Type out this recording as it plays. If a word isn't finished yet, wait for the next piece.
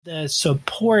The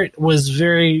support was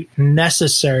very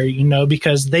necessary,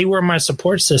 because they were my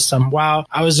support system. While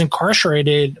I was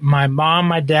incarcerated, my mom,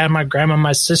 my dad, my grandma,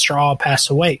 my sister all passed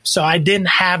away. So I didn't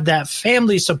have that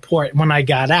family support when I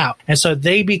got out. And so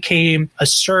they became a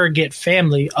surrogate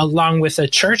family along with a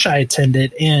church I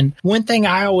attended. And one thing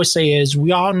I always say is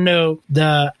we all know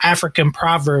the African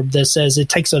proverb that says it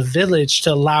takes a village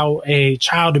to allow a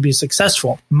child to be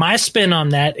successful. My spin on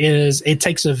that is it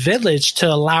takes a village to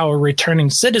allow a returning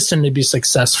citizen to be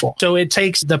successful. So it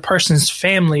takes the person's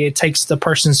family, it takes the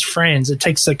person's friends, it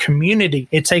takes a community,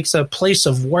 it takes a place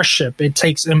of worship, it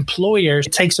takes employers,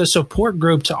 it takes a support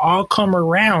group to all come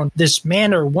around this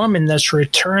man or woman that's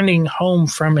returning home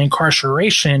from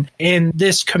incarceration. And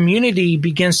this community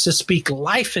begins to speak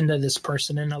life into this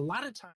person. And a lot of times